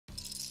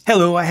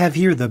Hello, I have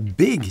here the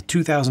big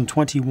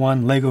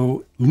 2021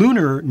 LEGO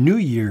Lunar New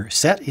Year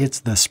set. It's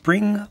the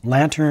Spring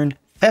Lantern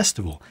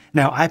Festival.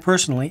 Now, I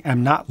personally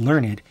am not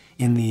learned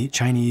in the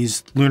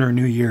Chinese Lunar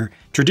New Year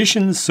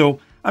traditions, so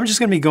I'm just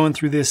going to be going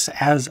through this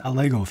as a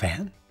LEGO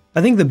fan.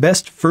 I think the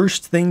best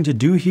first thing to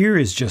do here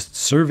is just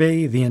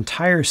survey the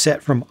entire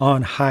set from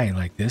on high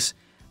like this,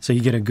 so you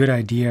get a good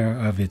idea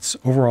of its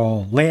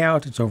overall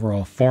layout, its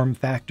overall form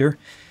factor.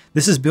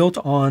 This is built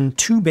on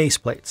two base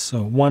plates,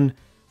 so one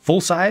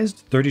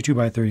full-sized 32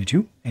 by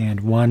 32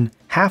 and one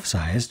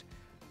half-sized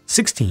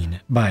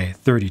 16 by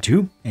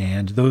 32,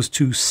 and those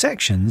two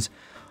sections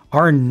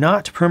are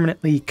not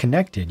permanently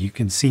connected. You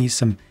can see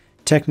some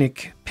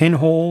Technic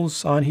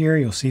pinholes on here.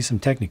 You'll see some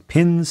Technic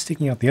pins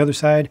sticking out the other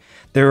side.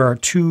 There are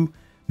two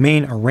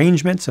main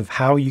arrangements of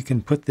how you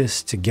can put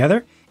this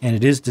together, and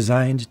it is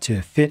designed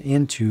to fit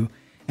into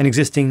an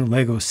existing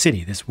LEGO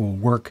city. This will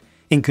work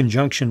in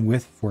conjunction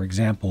with, for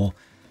example,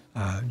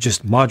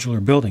 just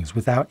modular buildings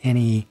without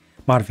any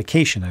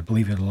modification. I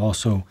believe it'll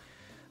also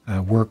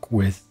work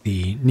with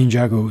the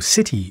Ninjago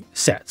City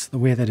sets, the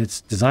way that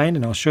it's designed,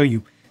 and I'll show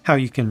you how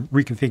you can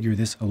reconfigure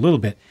this a little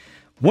bit.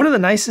 One of the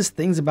nicest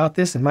things about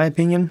this, in my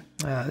opinion,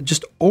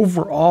 just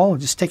overall,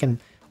 just taking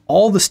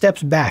all the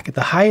steps back at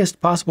the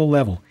highest possible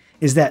level,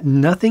 is that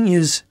nothing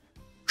is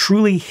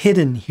truly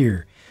hidden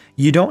here.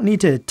 You don't need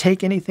to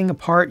take anything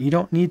apart. You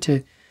don't need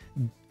to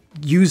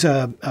use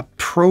a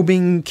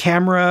probing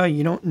camera.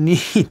 You don't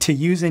need to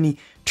use any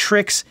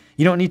tricks.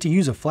 You don't need to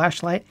use a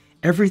flashlight.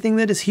 Everything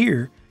that is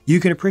here, you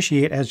can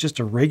appreciate as just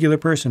a regular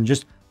person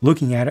just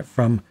looking at it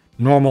from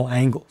normal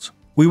angles.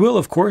 We will,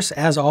 of course,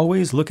 as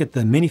always, look at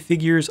the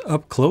minifigures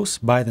up close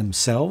by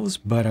themselves,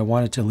 but I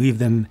wanted to leave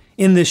them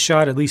in this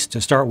shot, at least to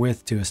start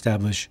with, to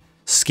establish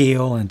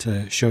scale and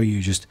to show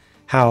you just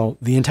how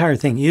the entire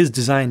thing is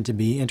designed to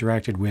be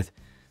interacted with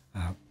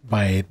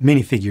by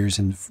minifigures,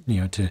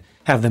 and to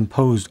have them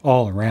posed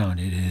all around.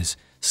 It is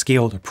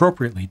scaled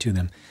appropriately to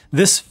them.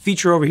 This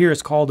feature over here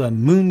is called a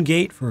moon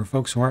gate for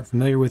folks who aren't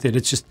familiar with it.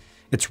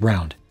 It's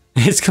round.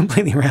 It's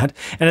completely round,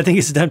 and I think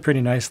it's done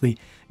pretty nicely.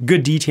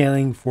 Good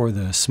detailing for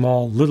the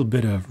small little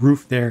bit of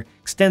roof there.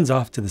 Extends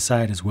off to the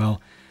side as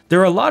well.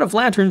 There are a lot of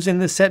lanterns in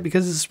this set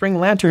because it's a Spring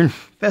Lantern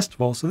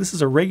Festival, so this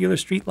is a regular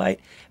street light.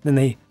 Then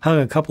they hung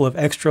a couple of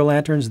extra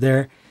lanterns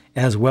there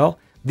as well.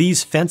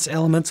 These fence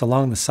elements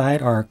along the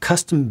side are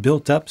custom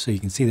built up, so you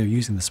can see they're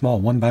using the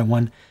small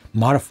 1x1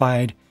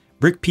 modified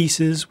brick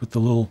pieces with the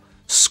little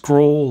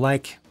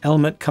scroll-like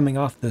element coming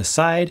off the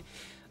side.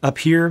 Up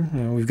here,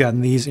 we've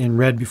gotten these in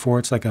red before.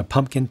 It's like a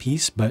pumpkin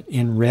piece, but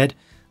in red.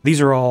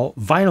 These are all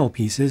vinyl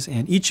pieces,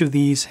 and each of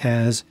these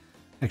has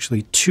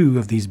actually two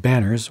of these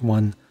banners,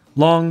 one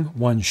long,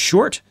 one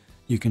short.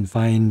 You can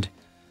find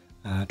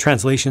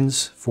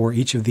translations for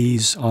each of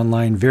these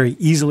online very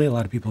easily. A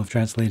lot of people have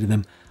translated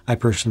them. I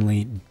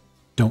personally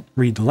don't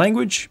read the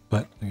language,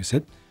 but like I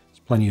said, there's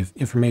plenty of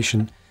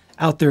information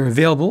out there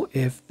available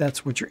if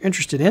that's what you're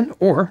interested in,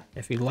 or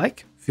if you'd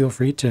like, feel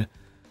free to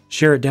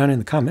share it down in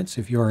the comments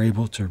if you are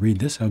able to read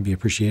this. That would be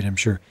appreciated. I'm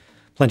sure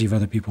plenty of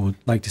other people would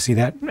like to see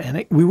that.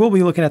 And we will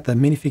be looking at the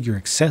minifigure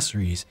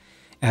accessories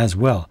as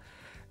well.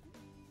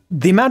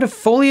 The amount of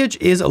foliage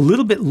is a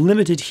little bit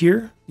limited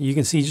here. You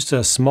can see just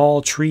a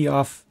small tree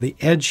off the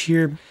edge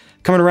here.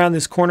 Coming around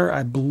this corner,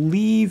 I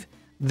believe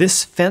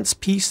this fence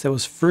piece that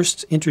was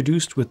first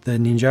introduced with the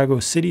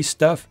Ninjago City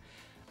stuff,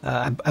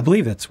 I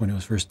believe that's when it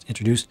was first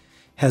introduced,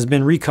 has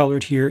been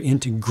recolored here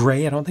into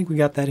gray. I don't think we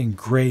got that in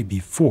gray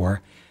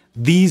before.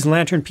 These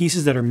lantern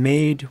pieces that are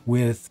made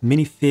with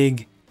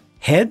minifig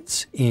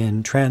heads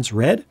in trans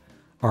red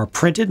are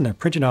printed, and they're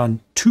printed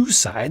on two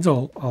sides.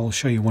 I'll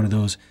show you one of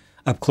those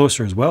up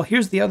closer as well.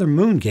 Here's the other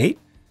moon gate.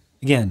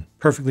 Again,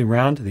 perfectly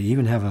round. They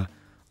even have a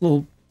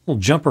little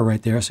jumper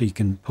right there so you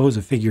can pose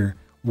a figure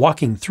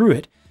walking through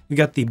it. You've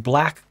got the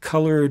black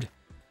colored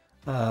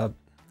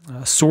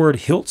sword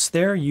hilts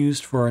there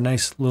used for a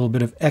nice little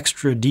bit of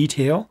extra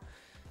detail.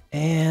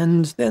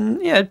 And then,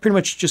 yeah, it pretty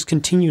much just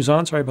continues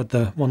on. Sorry about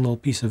the one little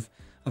piece of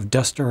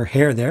dust or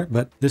hair there,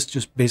 but this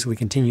just basically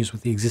continues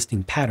with the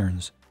existing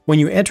patterns. When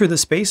you enter the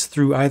space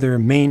through either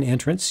main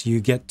entrance, you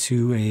get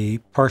to a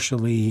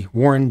partially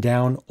worn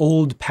down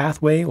old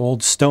pathway,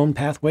 old stone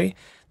pathway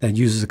that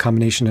uses a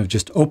combination of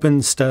just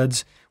open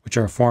studs, which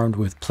are formed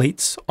with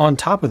plates on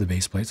top of the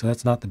base plate. So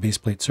that's not the base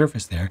plate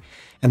surface there.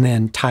 And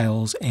then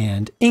tiles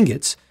and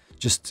ingots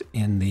just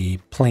in the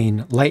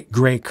plain light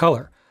gray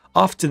color.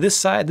 Off to this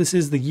side, this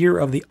is the year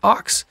of the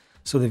ox.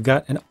 So they've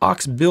got an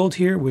ox build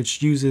here,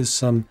 which uses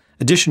some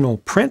additional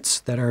prints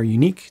that are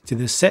unique to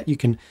this set. You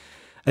can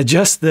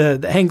adjust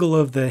the angle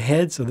of the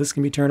head so this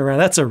can be turned around.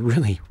 That's a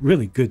really,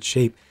 really good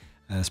shape,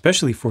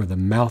 especially for the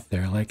mouth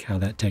there. I like how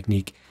that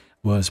technique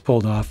was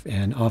pulled off,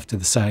 and off to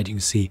the side you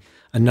can see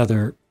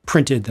another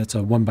printed, that's a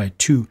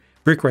 1x2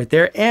 brick right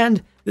there.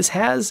 And this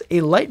has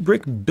a light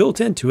brick built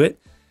into it,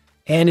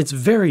 and it's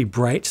very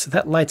bright, so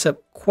that lights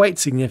up quite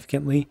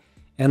significantly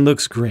and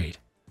looks great.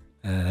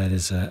 That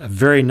is a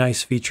very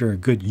nice feature, a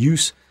good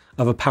use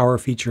of a power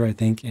feature, I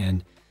think,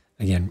 and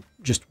again,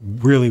 just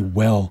really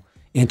well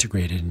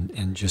integrated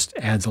and just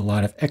adds a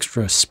lot of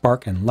extra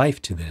spark and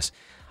life to this.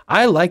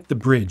 I like the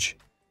bridge.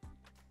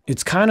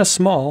 It's kind of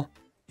small.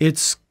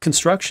 Its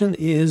construction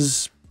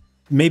is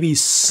maybe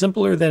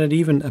simpler than it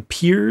even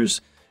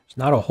appears. There's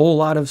not a whole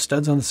lot of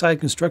studs on the side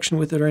construction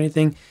with it or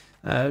anything.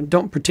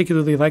 Don't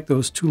particularly like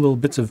those two little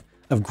bits of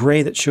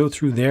gray that show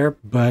through there,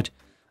 but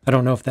I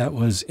don't know if that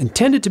was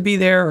intended to be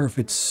there or if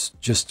it's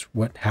just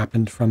what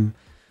happened from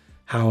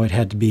how it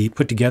had to be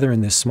put together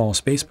in this small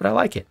space, but I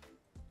like it.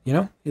 You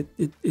know,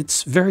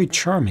 it's very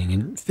charming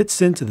and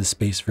fits into the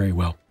space very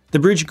well. The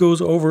bridge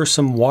goes over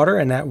some water,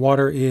 and that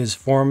water is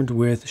formed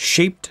with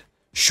shaped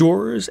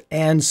shores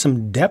and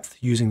some depth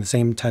using the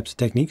same types of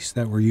techniques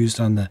that were used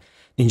on the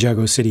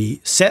Jang City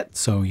set.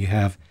 So you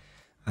have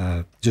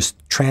just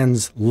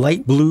trans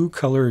light blue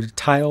colored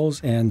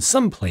tiles and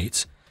some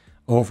plates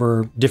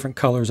over different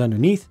colors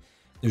underneath.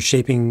 They're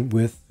shaping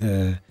with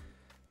the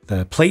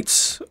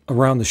plates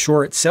around the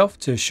shore itself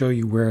to show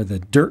you where the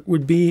dirt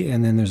would be.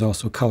 And then there's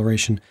also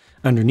coloration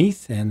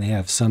underneath, and they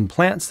have some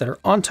plants that are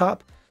on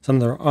top, some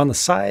that are on the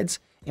sides,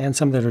 and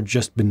some that are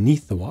just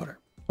beneath the water.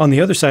 On the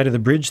other side of the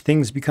bridge,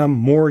 things become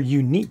more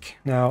unique.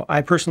 Now,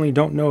 I personally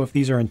don't know if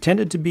these are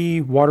intended to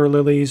be water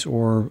lilies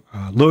or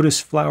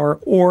lotus flower,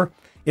 or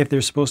if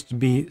they're supposed to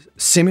be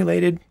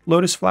simulated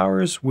lotus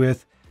flowers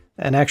with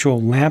an actual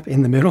lamp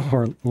in the middle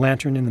or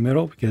lantern in the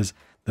middle, because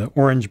the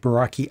orange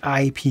Baraki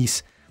eye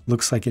piece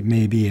looks like it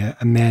may be a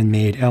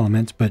man-made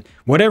element. But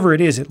whatever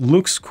it is, it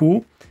looks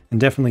cool and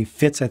definitely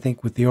fits, I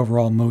think, with the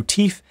overall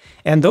motif.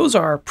 And those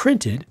are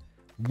printed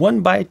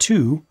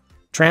 1x2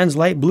 trans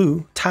light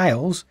blue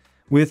tiles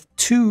with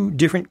two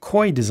different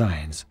koi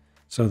designs.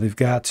 So they've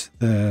got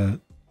the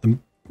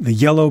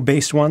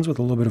yellow-based ones with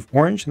a little bit of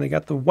orange, and they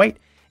got the white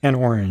and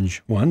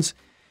orange ones.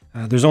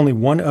 There's only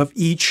one of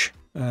each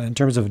in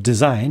terms of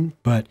design,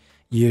 but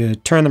you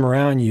turn them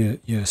around,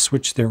 you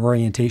switch their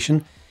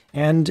orientation,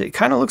 and it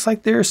kind of looks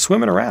like they're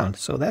swimming around.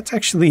 So that's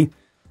actually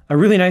a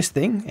really nice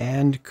thing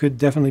and could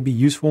definitely be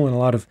useful in a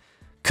lot of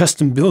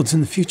custom builds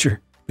in the future.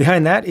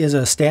 Behind that is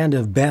a stand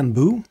of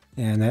bamboo,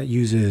 and that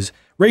uses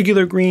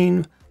regular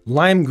green,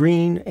 lime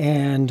green,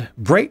 and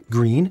bright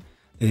green.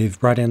 They've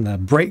brought in the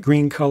bright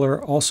green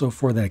color also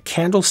for the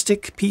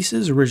candlestick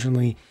pieces,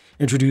 originally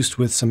introduced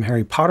with some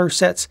Harry Potter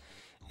sets.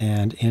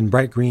 And in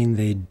bright green,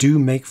 they do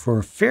make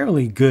for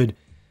fairly good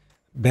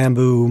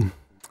bamboo, I'm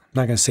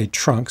not going to say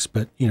trunks,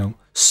 but, you know,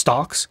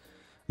 stalks.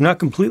 I'm not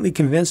completely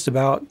convinced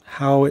about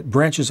how it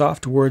branches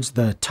off towards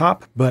the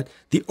top, but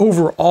the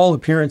overall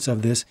appearance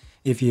of this,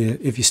 if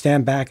you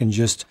stand back and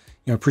just,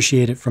 you know,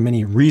 appreciate it from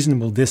any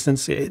reasonable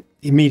distance, it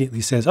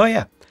immediately says, oh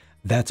yeah,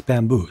 that's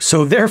bamboo.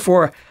 So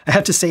therefore, I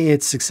have to say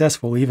it's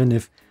successful, even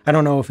if I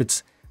don't know if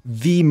it's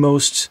the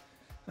most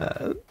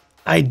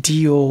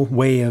ideal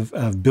way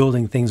of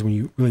building things when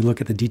you really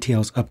look at the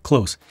details up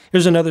close.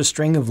 Here's another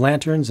string of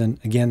lanterns, and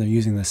again, they're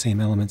using the same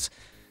elements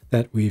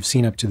that we've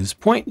seen up to this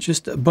point,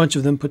 just a bunch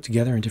of them put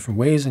together in different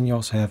ways, and you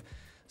also have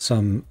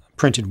some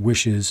printed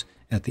wishes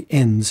at the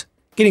ends.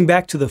 Getting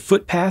back to the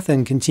footpath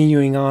and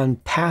continuing on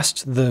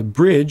past the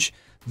bridge,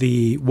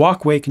 the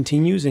walkway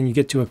continues, and you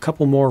get to a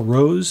couple more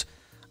rows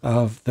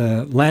of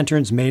the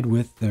lanterns made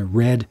with the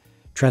red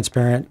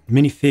transparent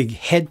minifig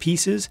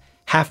headpieces.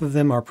 Half of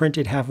them are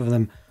printed, half of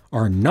them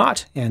are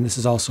not, and this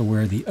is also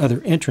where the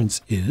other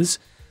entrance is.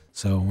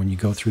 So when you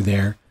go through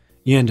there,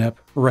 you end up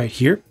right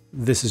here.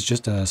 This is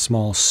just a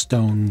small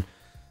stone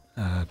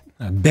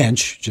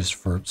bench just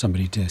for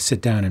somebody to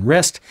sit down and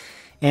rest.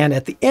 And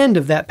at the end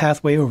of that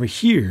pathway over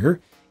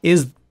here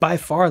is by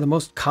far the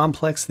most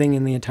complex thing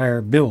in the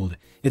entire build.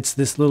 It's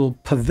this little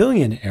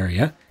pavilion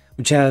area,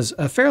 which has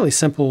a fairly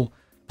simple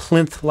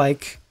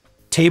plinth-like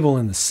table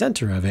in the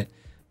center of it,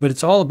 but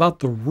it's all about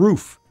the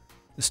roof.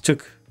 This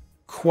took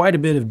quite a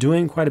bit of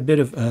doing, quite a bit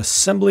of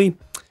assembly,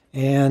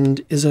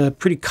 and is a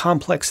pretty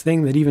complex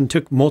thing that even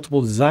took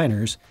multiple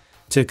designers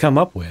to come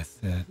up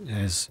with,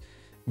 as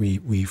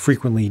we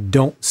frequently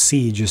don't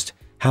see just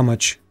how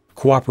much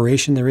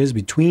cooperation there is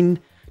between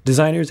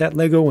designers at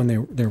LEGO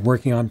when they're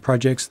working on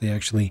projects. They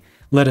actually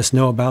let us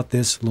know about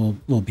this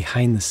little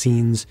behind the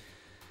scenes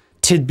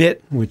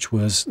tidbit, which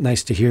was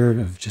nice to hear,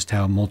 of just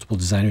how multiple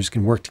designers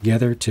can work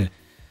together to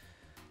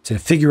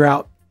figure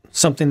out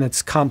something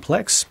that's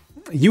complex.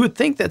 You would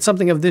think that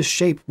something of this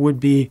shape would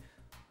be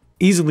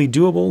easily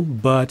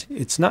doable, but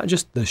it's not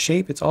just the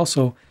shape, it's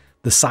also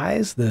the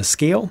size, the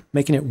scale,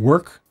 making it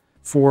work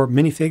for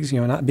minifigs,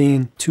 you know, not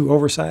being too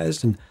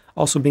oversized, and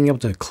also being able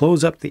to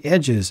close up the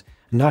edges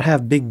and not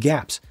have big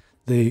gaps.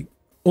 The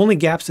only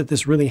gaps that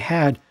this really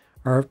had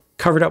are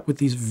covered up with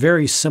these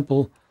very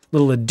simple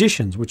little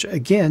additions, which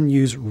again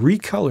use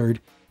recolored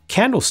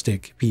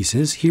candlestick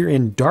pieces here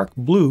in dark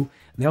blue.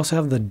 And they also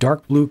have the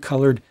dark blue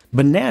colored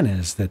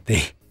bananas that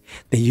they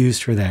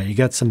used for that. You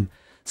got some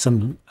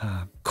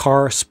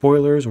car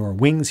spoilers or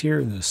wings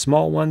here, the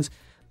small ones,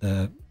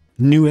 the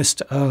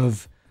newest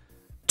of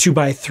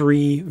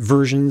 2x3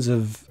 versions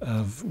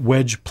of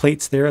wedge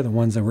plates there, the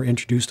ones that were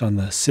introduced on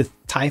the Sith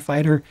TIE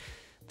Fighter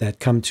that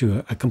come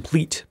to a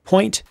complete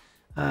point.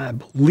 I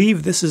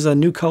believe this is a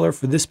new color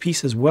for this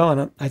piece as well,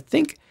 and I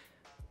think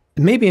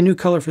Maybe a new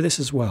color for this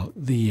as well.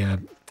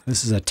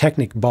 This is a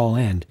Technic ball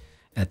end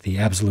at the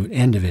absolute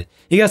end of it.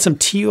 You got some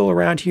teal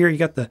around here. You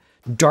got the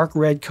dark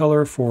red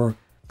color for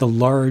the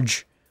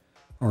large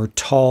or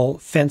tall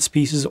fence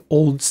pieces,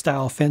 old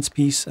style fence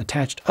piece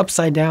attached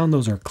upside down.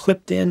 Those are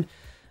clipped in.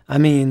 I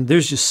mean,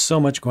 there's just so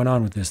much going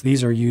on with this.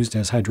 These are used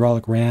as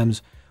hydraulic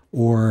rams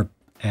or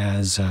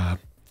as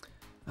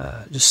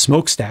just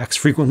smokestacks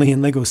frequently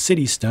in Lego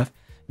City stuff.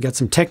 You got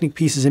some Technic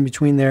pieces in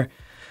between there.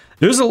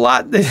 There's a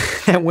lot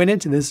that went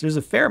into this. There's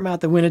a fair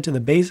amount that went into the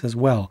base as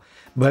well.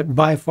 But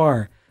by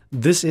far,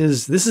 this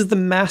is the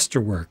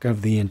masterwork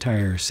of the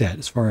entire set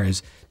as far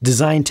as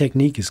design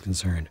technique is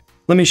concerned.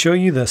 Let me show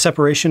you the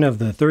separation of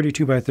the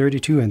 32 by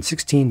 32 and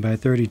 16 by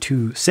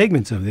 32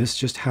 segments of this,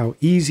 just how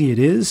easy it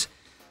is.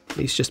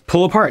 These just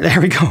pull apart.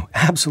 There we go.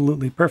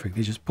 Absolutely perfect.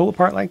 They just pull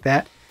apart like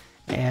that.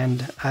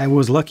 And I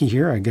was lucky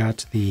here. I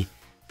got the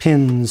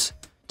pins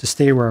to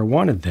stay where I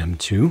wanted them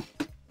to.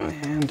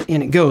 And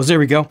in it goes. There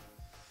we go.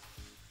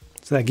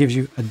 So that gives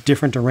you a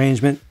different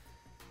arrangement.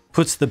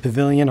 Puts the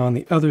pavilion on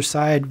the other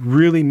side.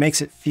 Really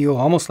makes it feel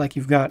almost like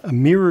you've got a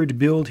mirrored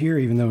build here,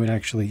 even though it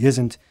actually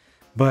isn't.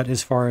 But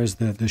as far as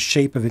the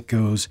shape of it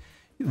goes,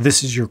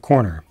 this is your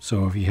corner.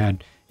 So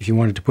if you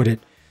wanted to put it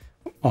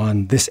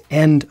on this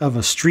end of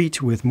a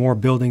street with more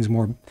buildings,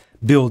 more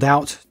build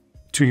out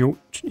to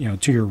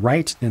your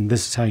right, then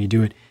this is how you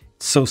do it.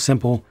 It's so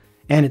simple,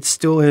 and it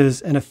still is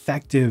an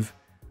effective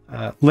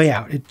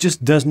layout. It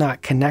just does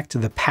not connect to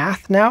the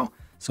path now.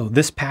 So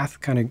this path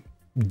kind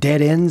of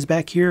dead ends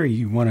back here.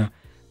 You want to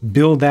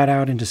build that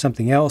out into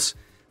something else.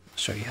 I'll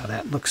show you how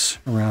that looks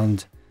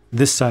around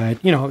this side.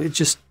 It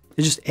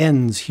just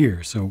ends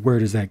here. So where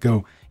does that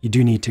go? You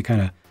do need to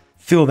kind of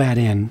fill that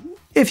in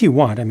if you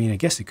want. I mean, I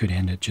guess it could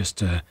end at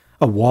just a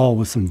wall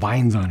with some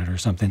vines on it or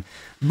something.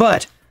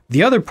 But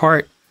the other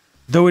part,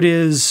 though it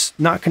is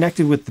not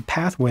connected with the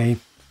pathway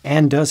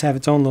and does have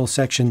its own little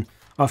section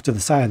off to the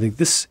side, like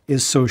this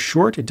is so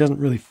short, it doesn't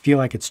really feel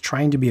like it's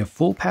trying to be a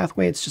full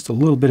pathway. It's just a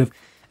little bit of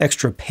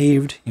extra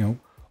paved,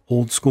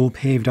 old school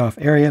paved off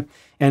area.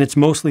 And it's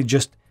mostly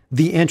just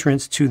the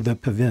entrance to the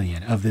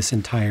pavilion of this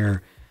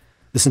entire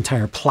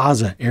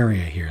plaza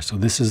area here. So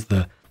this is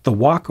the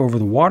walk over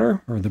the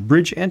water or the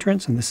bridge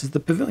entrance, and this is the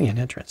pavilion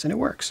entrance, and it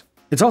works.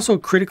 It's also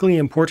critically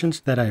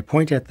important that I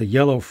point at the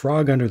yellow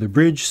frog under the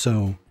bridge.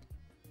 So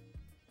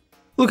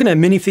looking at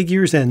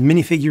minifigures and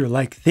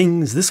minifigure-like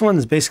things, this one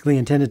is basically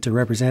intended to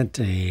represent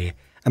a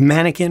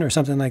mannequin or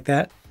something like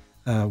that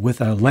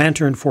with a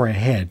lantern for a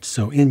head.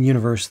 So in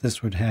universe,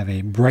 this would have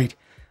a bright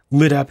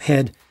lit up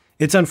head.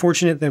 It's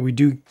unfortunate that we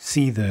do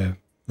see the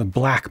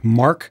black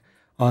mark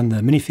on the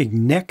minifig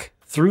neck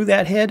through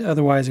that head.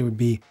 Otherwise, it would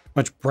be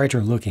much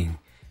brighter looking.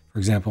 For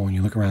example, when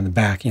you look around the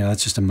back,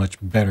 that's just a much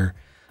better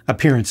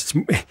appearance.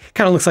 It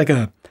kind of looks like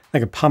a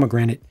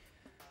pomegranate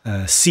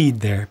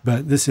seed there,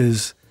 but this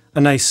is a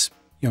nice,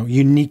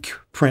 unique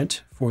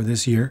print for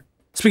this year.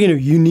 Speaking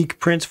of unique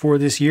prints for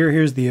this year,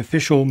 here's the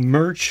official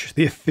merch,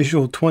 the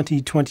official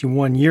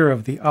 2021 year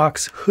of the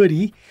Ox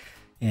hoodie,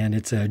 and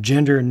it's a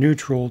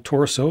gender-neutral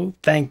torso.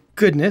 Thank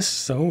goodness.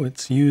 So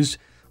it's used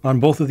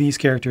on both of these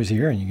characters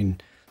here, and you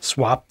can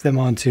swap them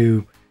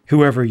onto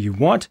whoever you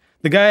want.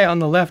 The guy on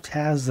the left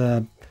has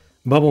a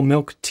bubble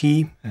milk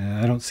tea.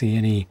 I don't see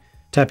any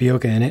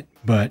tapioca in it,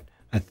 but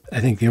I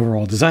think the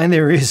overall design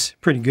there is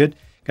pretty good.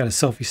 Got a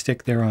selfie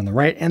stick there on the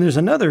right. And there's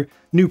another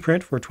new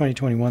print for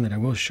 2021 that I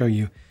will show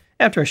you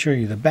after I show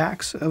you the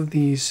backs of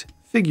these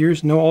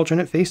figures. No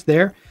alternate face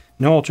there.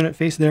 No alternate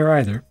face there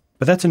either.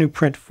 But that's a new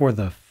print for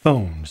the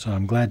phone. So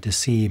I'm glad to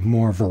see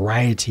more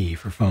variety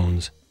for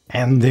phones.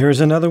 And there's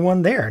another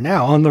one there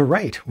now on the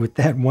right with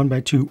that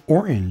 1x2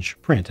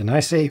 orange print. And I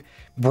say,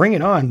 bring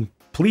it on,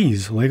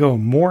 please, Lego.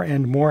 More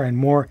and more and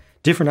more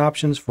different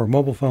options for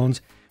mobile phones.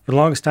 For the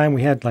longest time,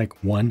 we had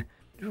like one.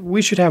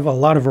 We should have a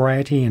lot of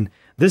variety, and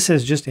this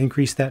has just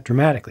increased that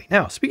dramatically.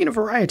 Now, speaking of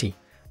variety,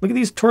 look at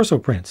these torso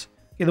prints.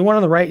 Okay, the one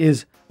on the right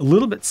is a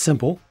little bit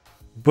simple,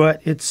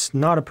 but it's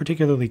not a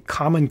particularly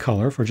common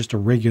color for just a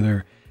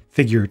regular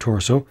figure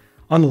torso.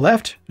 On the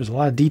left, there's a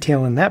lot of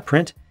detail in that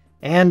print,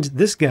 and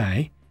this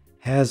guy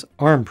has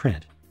arm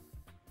print.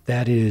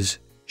 That is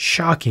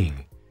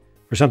shocking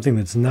for something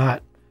that's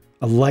not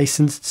a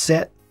licensed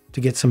set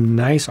to get some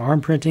nice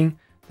arm printing.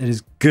 That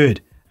is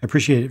good. I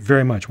appreciate it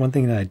very much. One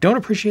thing that I don't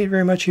appreciate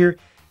very much here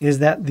is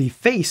that the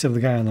face of the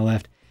guy on the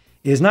left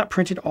is not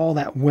printed all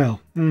that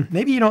well.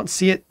 Maybe you don't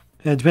see it.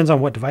 It depends on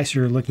what device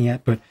you're looking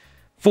at, but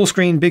full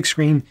screen, big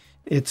screen,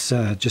 it's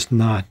just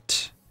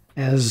not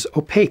as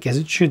opaque as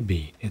it should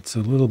be. It's a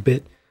little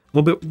bit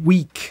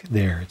weak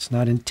there. It's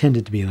not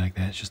intended to be like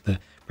that. It's just the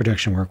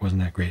production work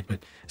wasn't that great, but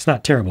it's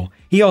not terrible.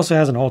 He also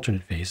has an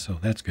alternate face, so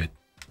that's good.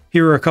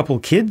 Here are a couple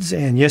kids,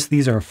 and yes,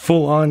 these are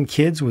full-on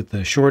kids with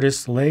the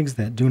shortest legs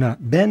that do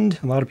not bend.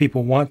 A lot of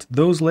people want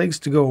those legs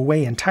to go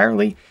away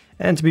entirely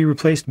and to be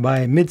replaced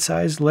by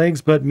mid-sized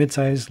legs, but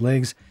mid-sized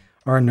legs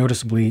are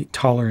noticeably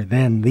taller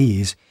than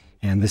these,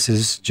 and this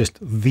is just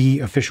the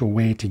official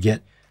way to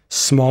get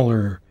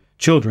smaller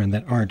children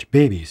that aren't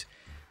babies.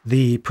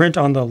 The print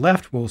on the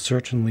left will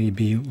certainly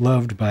be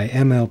loved by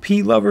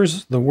MLP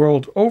lovers the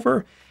world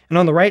over. And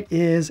on the right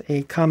is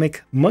a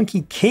comic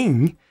Monkey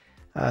King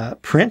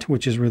print,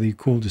 which is really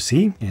cool to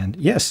see. And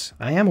yes,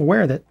 I am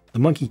aware that the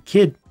Monkey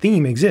Kid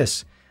theme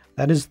exists.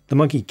 That is the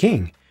Monkey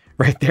King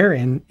right there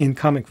in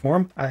comic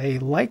form. I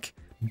like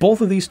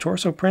both of these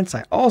torso prints.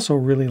 I also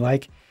really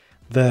like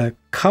the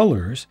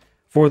colors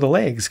for the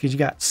legs, because you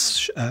got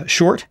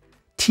short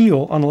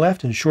teal on the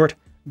left and short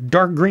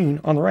dark green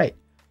on the right.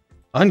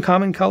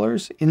 Uncommon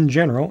colors in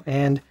general,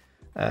 and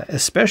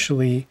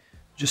especially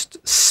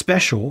just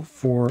special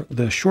for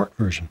the short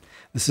version.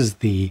 This is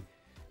the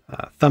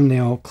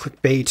thumbnail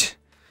clickbait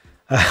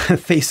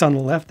face on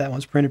the left. That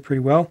one's printed pretty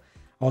well.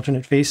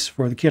 Alternate face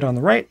for the kid on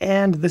the right.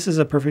 And this is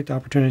a perfect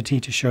opportunity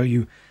to show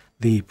you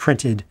the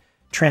printed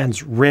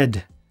trans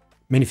red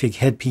minifig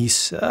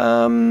headpiece.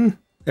 I'm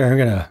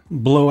gonna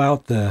blow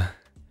out the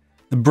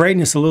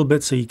brightness a little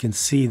bit so you can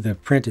see the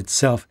print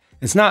itself.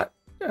 It's not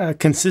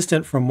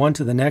consistent from one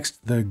to the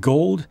next. The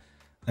gold,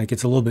 like,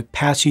 it's a little bit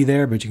patchy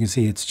there, but you can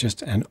see it's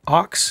just an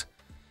ox,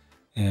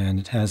 and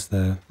it has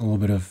a little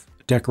bit of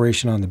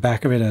decoration on the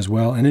back of it as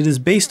well. And it is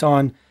based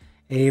on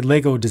a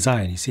Lego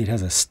design. You see it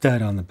has a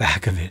stud on the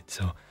back of it,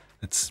 so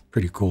that's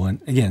pretty cool.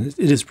 And again,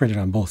 it is printed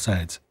on both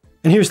sides.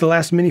 And here's the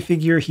last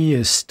minifigure. He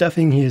is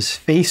stuffing his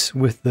face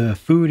with the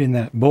food in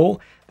that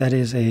bowl. That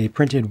is a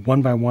printed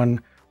 1x1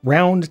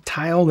 round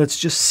tile that's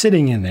just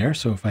sitting in there.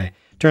 So if I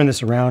turn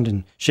this around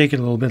and shake it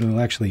a little bit,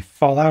 it'll actually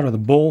fall out of the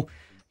bowl.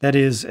 That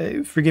is,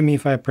 forgive me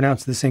if I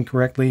pronounce this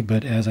incorrectly,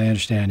 but as I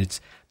understand, it's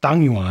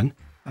dangyuan.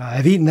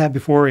 I've eaten that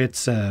before.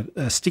 It's a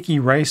sticky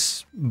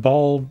rice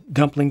ball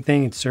dumpling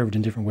thing. It's served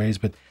in different ways,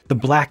 but the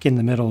black in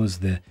the middle is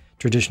the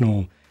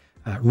traditional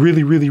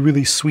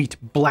really sweet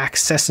black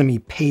sesame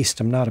paste.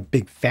 I'm not a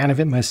big fan of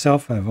it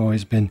myself. I've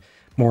always been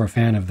more a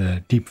fan of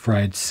the deep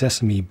fried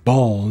sesame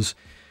balls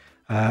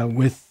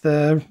with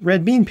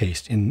red bean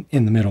paste in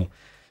the middle.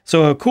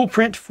 So a cool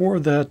print for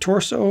the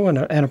torso, and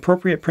an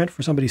appropriate print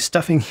for somebody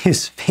stuffing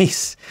his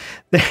face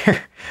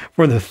there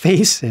for the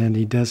face. And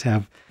he does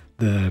have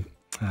the,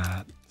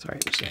 sorry, I'm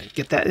just gonna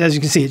get that. As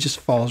you can see, it just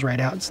falls right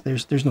out. So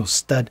there's no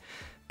stud,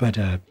 but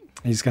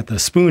he's got the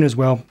spoon as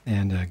well,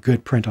 and a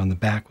good print on the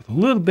back with a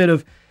little bit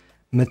of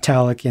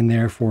metallic in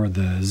there for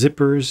the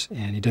zippers.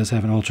 And he does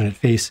have an alternate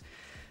face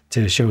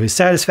to show his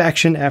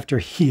satisfaction after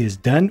he is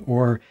done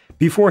or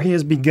before he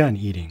has begun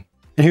eating.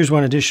 And here's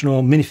one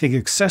additional minifig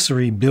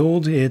accessory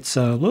build. It's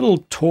a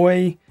little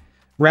toy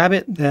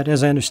rabbit that,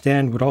 as I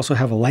understand, would also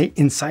have a light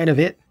inside of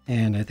it.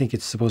 And I think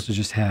it's supposed to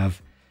just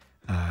have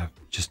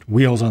just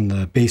wheels on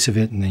the base of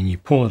it, and then you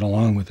pull it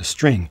along with a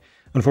string.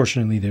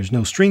 Unfortunately, there's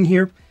no string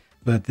here,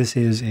 but this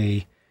is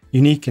a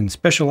unique and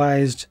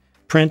specialized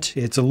print.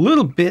 It's a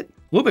little bit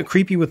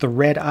creepy with the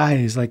red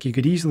eyes. Like, you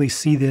could easily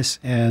see this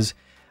as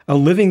a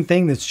living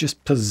thing that's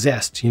just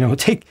possessed. You know,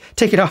 take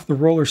it off the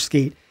roller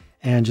skate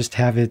and just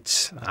have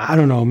it, I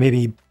don't know,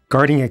 maybe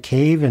guarding a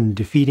cave and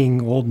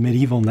defeating old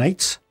medieval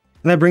knights.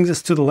 And that brings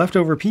us to the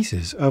leftover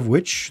pieces, of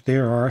which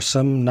there are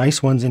some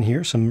nice ones in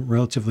here, some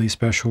relatively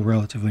special,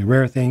 relatively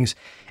rare things,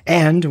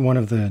 and one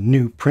of the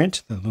new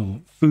print, the little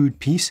food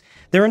piece.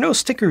 There are no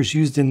stickers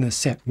used in this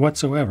set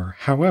whatsoever.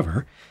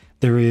 However,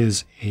 there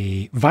is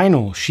a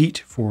vinyl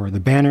sheet for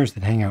the banners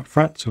that hang out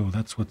front, so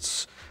that's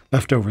what's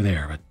left over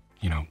there. But,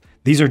 you know,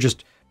 these are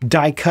just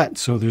die cut,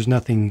 so there's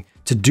nothing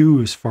to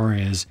do as far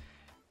as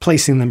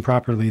placing them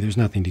properly. There's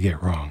nothing to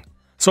get wrong.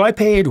 So I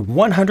paid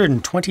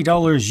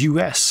 $120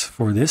 US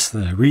for this,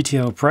 the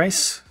retail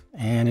price,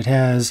 and it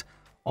has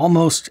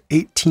almost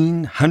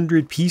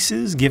 1,800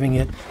 pieces, giving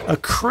it a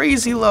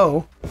crazy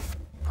low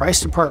price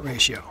to part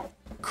ratio.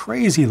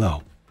 Crazy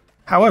low.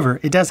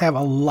 However, it does have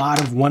a lot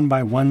of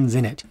 1x1s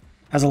in it. It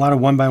has a lot of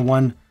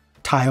 1x1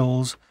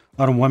 tiles,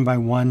 a lot of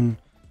 1x1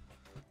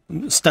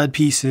 stud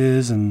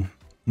pieces and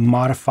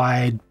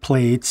modified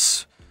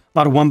plates, a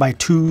lot of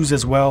 1x2s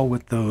as well,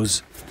 with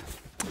those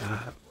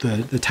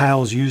the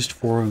tiles used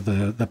for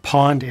the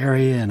pond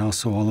area, and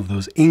also all of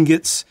those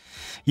ingots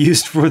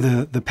used for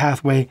the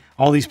pathway.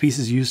 All these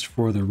pieces used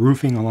for the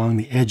roofing along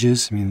the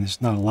edges. I mean,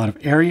 there's not a lot of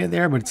area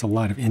there, but it's a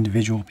lot of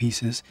individual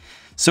pieces.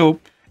 So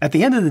at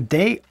the end of the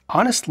day,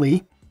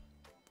 honestly,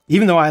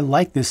 even though I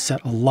like this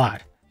set a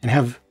lot and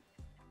have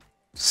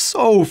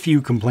so few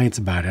complaints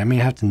about it, I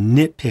mean, I have to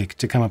nitpick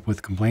to come up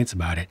with complaints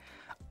about it,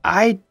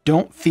 I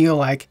don't feel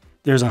like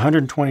there's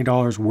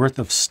 $120 worth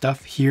of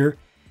stuff here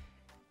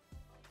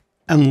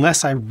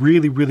unless I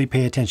really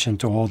pay attention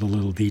to all the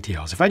little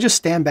details. If I just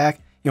stand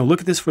back, you know, look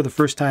at this for the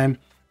first time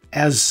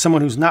as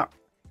someone who's not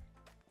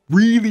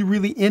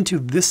really into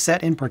this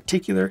set in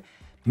particular,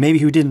 maybe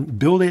who didn't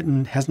build it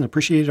and hasn't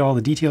appreciated all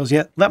the details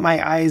yet, let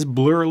my eyes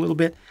blur a little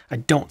bit. I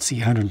don't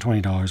see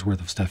 $120 worth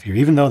of stuff here,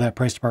 even though that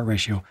price to part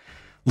ratio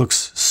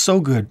looks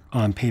so good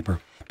on paper.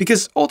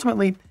 Because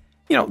ultimately,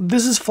 you know,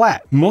 this is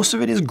flat. Most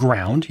of it is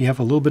ground. You have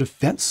a little bit of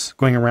fence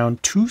going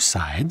around two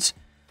sides.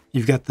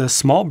 You've got the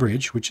small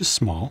bridge, which is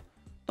small.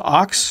 The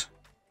ox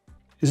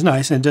is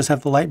nice, and it does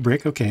have the light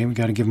brick. Okay, we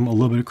got to give them a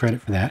little bit of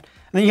credit for that.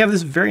 And then you have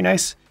this very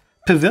nice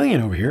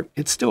pavilion over here.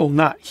 It's still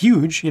not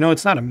huge. You know,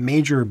 it's not a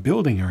major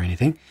building or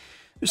anything.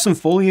 There's some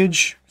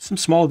foliage, some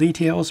small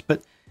details, but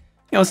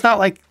you know, it's not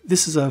like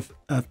this is a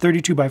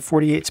 32 by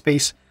 48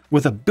 space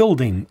with a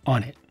building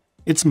on it.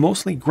 It's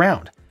mostly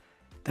ground.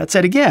 That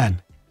said,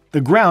 again,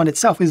 the ground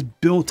itself is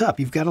built up.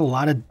 You've got a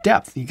lot of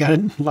depth. You got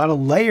a lot of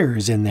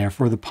layers in there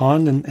for the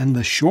pond and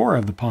the shore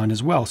of the pond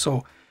as well.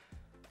 So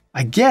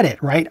I get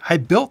it, right? I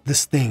built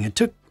this thing. It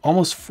took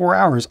almost 4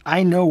 hours.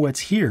 I know what's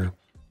here.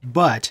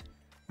 But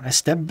when I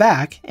step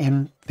back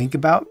and think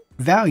about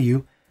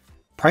value,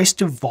 price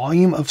to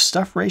volume of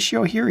stuff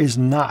ratio here is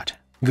not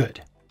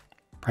good,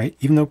 right?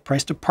 Even though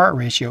price to part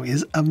ratio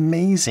is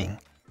amazing.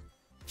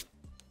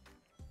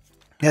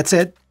 That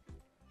said,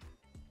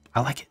 I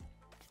like it.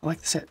 I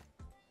like the set.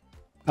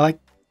 I like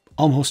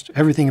almost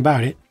everything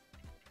about it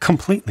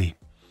completely,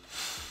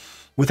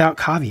 without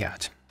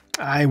caveat.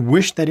 I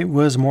wish that it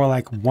was more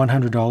like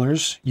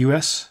 $100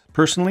 US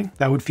personally.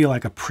 That would feel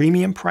like a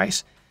premium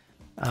price,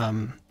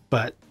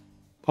 but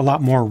a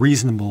lot more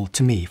reasonable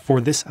to me for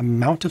this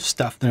amount of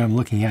stuff that I'm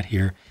looking at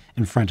here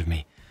in front of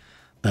me.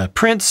 The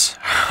prints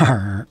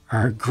are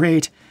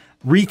great.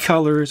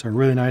 Recolors are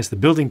really nice. The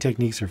building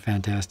techniques are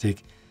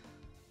fantastic.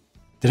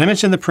 Did I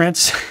mention the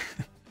prints?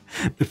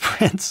 The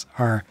prints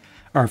are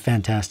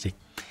fantastic.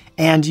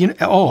 And you know,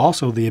 oh,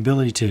 also the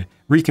ability to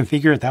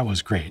reconfigure it, that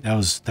was great. That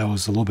was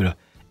a little bit of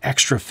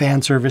extra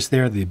fan service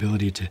there. The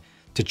ability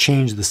to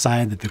change the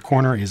side that the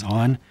corner is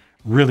on.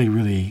 Really,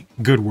 really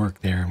good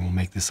work there, and will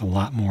make this a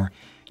lot more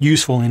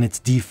useful in its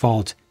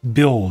default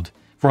build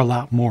for a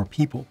lot more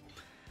people.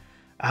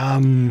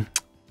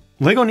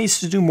 Lego needs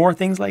to do more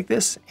things like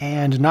this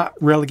and not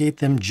relegate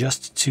them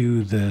just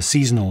to the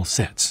seasonal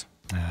sets,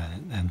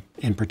 and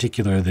in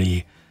particular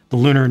the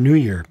Lunar New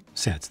Year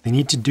sets. They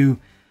need to do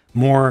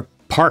more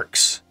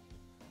parks.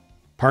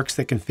 Parks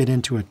that can fit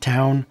into a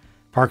town,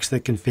 parks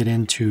that can fit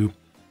into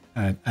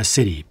a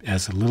city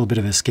as a little bit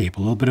of escape, a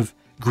little bit of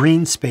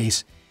green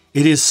space.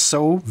 It is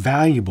so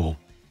valuable.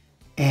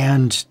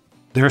 And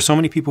there are so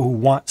many people who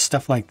want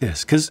stuff like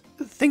this. Because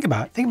think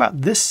about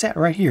this set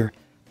right here,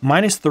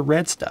 minus the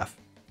red stuff,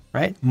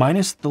 right?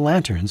 Minus the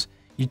lanterns.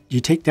 You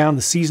take down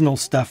the seasonal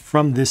stuff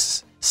from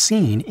this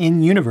scene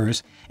in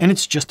universe, and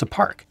it's just a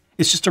park.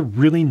 It's just a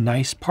really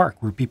nice park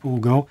where people will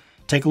go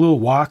take a little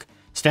walk,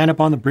 stand up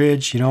on the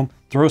bridge, you know,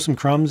 throw some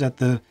crumbs at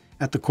the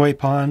koi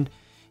pond,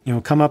 you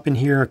know, come up in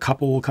here. A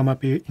couple will come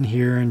up in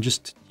here and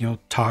just, you know,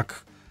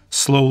 talk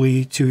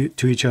slowly to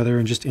each other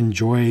and just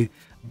enjoy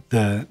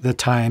the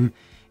time.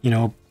 You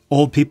know,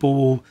 old people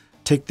will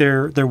take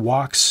their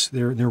walks,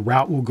 their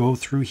route will go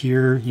through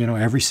here, you know,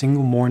 every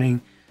single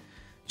morning.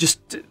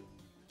 Just,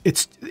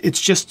 it's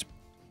just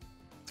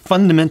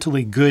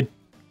fundamentally good,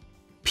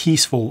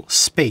 peaceful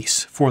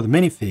space for the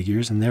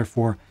minifigures, and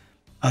therefore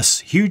us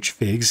huge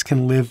figs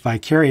can live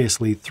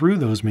vicariously through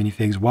those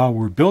minifigs while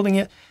we're building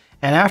it,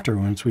 and after,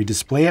 once we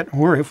display it,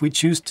 or if we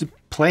choose to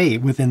play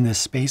within this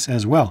space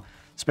as well.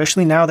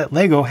 Especially now that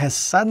Lego has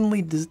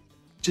suddenly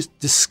just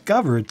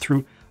discovered,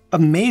 through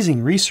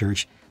amazing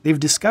research, they've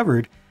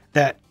discovered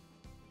that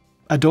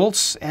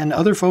adults and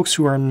other folks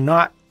who are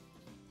not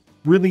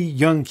really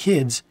young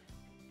kids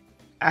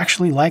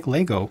actually like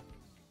Lego,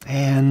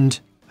 and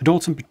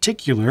adults in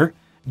particular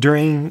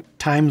during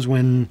times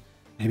when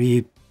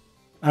maybe,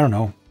 I don't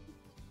know,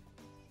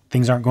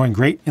 things aren't going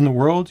great in the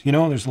world. You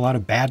know, there's a lot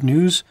of bad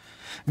news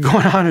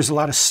going on. There's a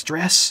lot of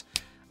stress.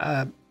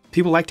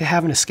 People like to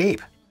have an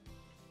escape.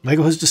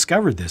 Lego has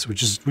discovered this,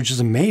 which is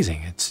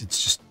amazing. It's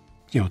just,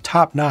 you know,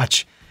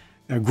 top-notch,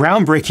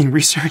 groundbreaking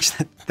research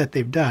that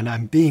they've done.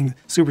 I'm being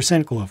super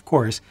cynical, of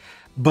course,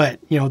 but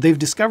you know, they've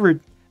discovered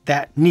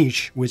that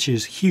niche, which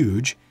is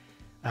huge.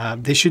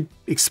 They should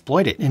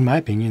exploit it, in my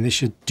opinion. They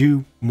should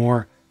do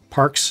more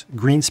parks,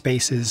 green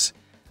spaces,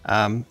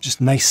 just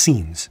nice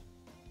scenes,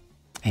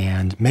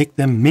 and make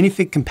them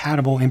minifig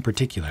compatible in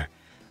particular.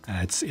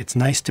 It's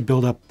nice to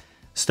build up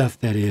stuff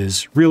that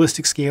is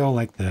realistic scale,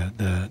 like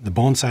the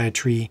bonsai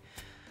tree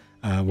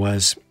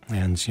was,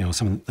 and you know,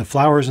 some of the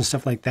flowers and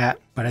stuff like that.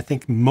 But I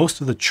think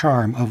most of the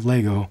charm of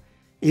Lego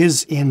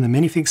is in the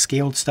minifig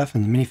scaled stuff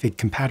and the minifig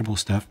compatible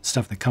stuff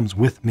that comes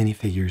with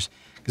minifigures,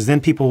 because then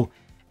people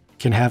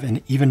can have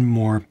an even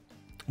more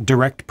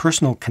direct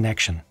personal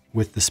connection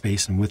with the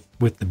space and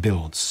with the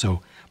builds.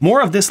 So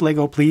more of this,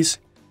 Lego, please.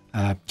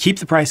 Keep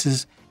the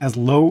prices as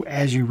low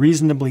as you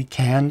reasonably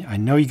can. I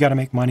know you got to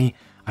make money.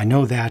 I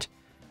know that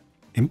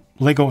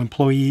Lego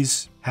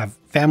employees have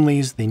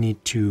families. They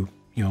need to,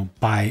 you know,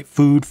 buy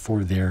food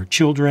for their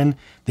children.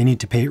 They need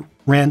to pay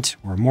rent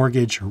or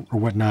mortgage or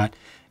whatnot.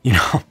 You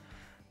know,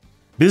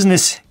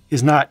 business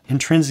is not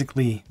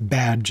intrinsically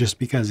bad just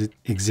because it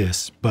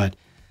exists, but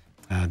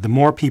the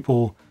more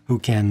people who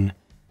can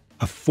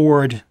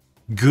afford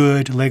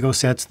good Lego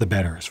sets, the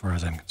better, as far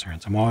as I'm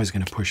concerned. So I'm always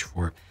going to push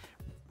for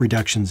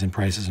reductions in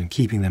prices and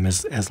keeping them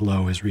as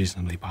low as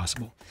reasonably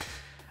possible.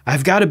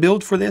 I've got a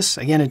build for this.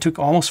 Again, it took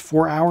almost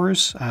 4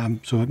 hours,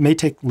 so it may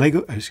take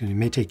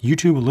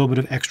YouTube a little bit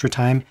of extra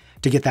time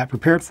to get that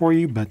prepared for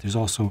you, but there's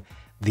also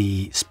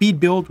the speed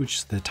build, which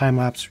is the time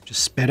lapse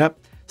just sped up.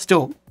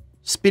 Still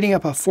speeding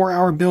up a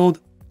 4-hour build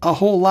a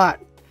whole lot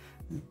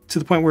to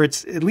the point where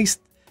it's at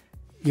least,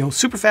 you know,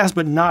 super fast,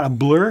 but not a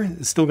blur.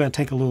 It's still going to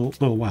take a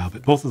little while,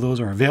 but both of those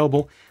are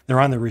available. They're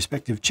on their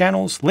respective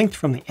channels, linked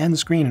from the end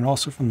screen and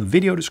also from the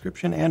video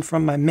description and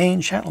from my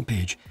main channel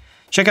page.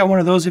 Check out one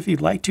of those if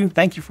you'd like to.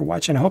 Thank you for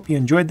watching. I hope you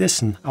enjoyed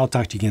this, and I'll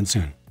talk to you again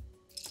soon.